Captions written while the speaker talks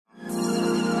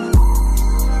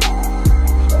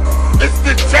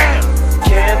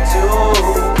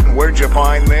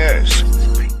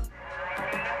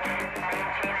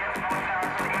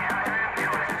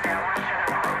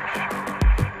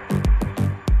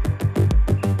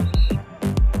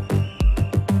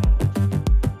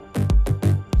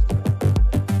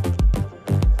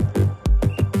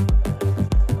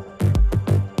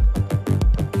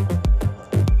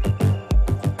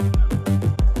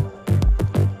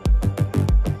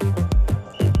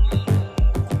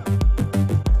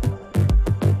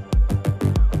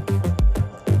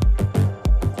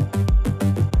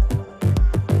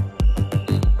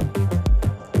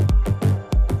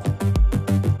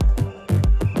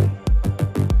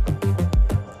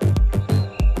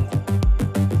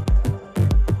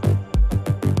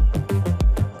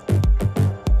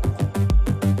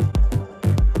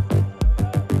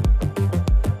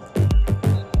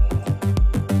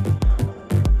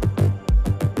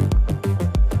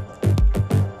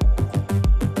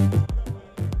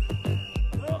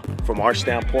our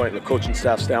standpoint, the coaching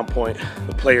staff standpoint,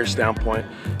 the player standpoint,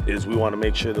 is we want to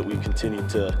make sure that we continue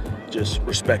to just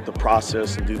respect the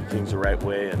process and do things the right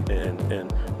way,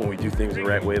 and when we do things the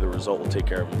right way, the result will take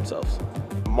care of themselves.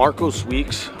 Marcos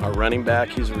Weeks, our running back,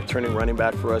 he's a returning running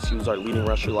back for us. He was our leading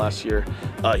rusher last year.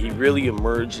 He really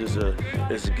emerged as a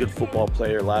good football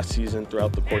player last season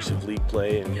throughout the course of league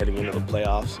play and heading into the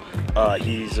playoffs.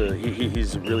 He's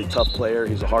a really tough player.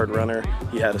 He's a hard runner.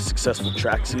 He had a successful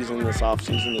track season this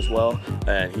offseason as well,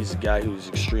 and he's a guy who's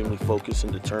extremely focused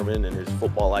and determined, and his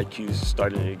football IQ is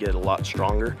starting to get a lot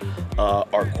stronger.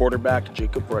 Our quarterback,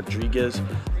 Jacob Rodriguez,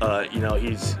 you know,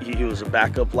 he was a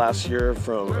backup last year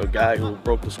from a guy who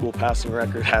broke the school passing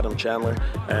record, Adam Chandler,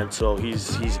 and so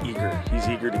he's eager. He's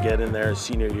eager to get in there his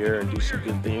senior year and do some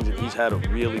good things, and he's had a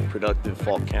really productive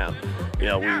fall camp. You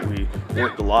know, we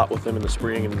worked a lot with him in the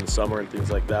spring and in the summer and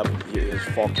things like that, but his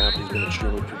fall camp has been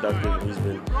extremely productive, and he's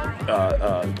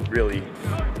been really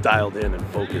dialed in and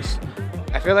focused.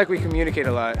 I feel like we communicate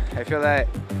a lot. I feel that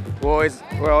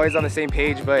we're always on the same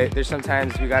page, but there's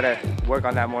sometimes we gotta work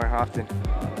on that more often.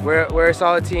 We're a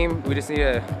solid team. We just need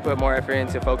to put more effort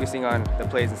into focusing on the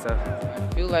plays and stuff.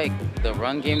 I feel like the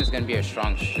run game is going to be a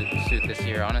strong suit this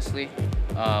year, honestly.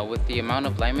 With the amount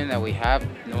of linemen that we have,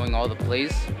 knowing all the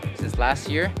plays since last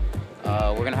year,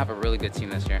 we're going to have a really good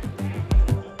team this year.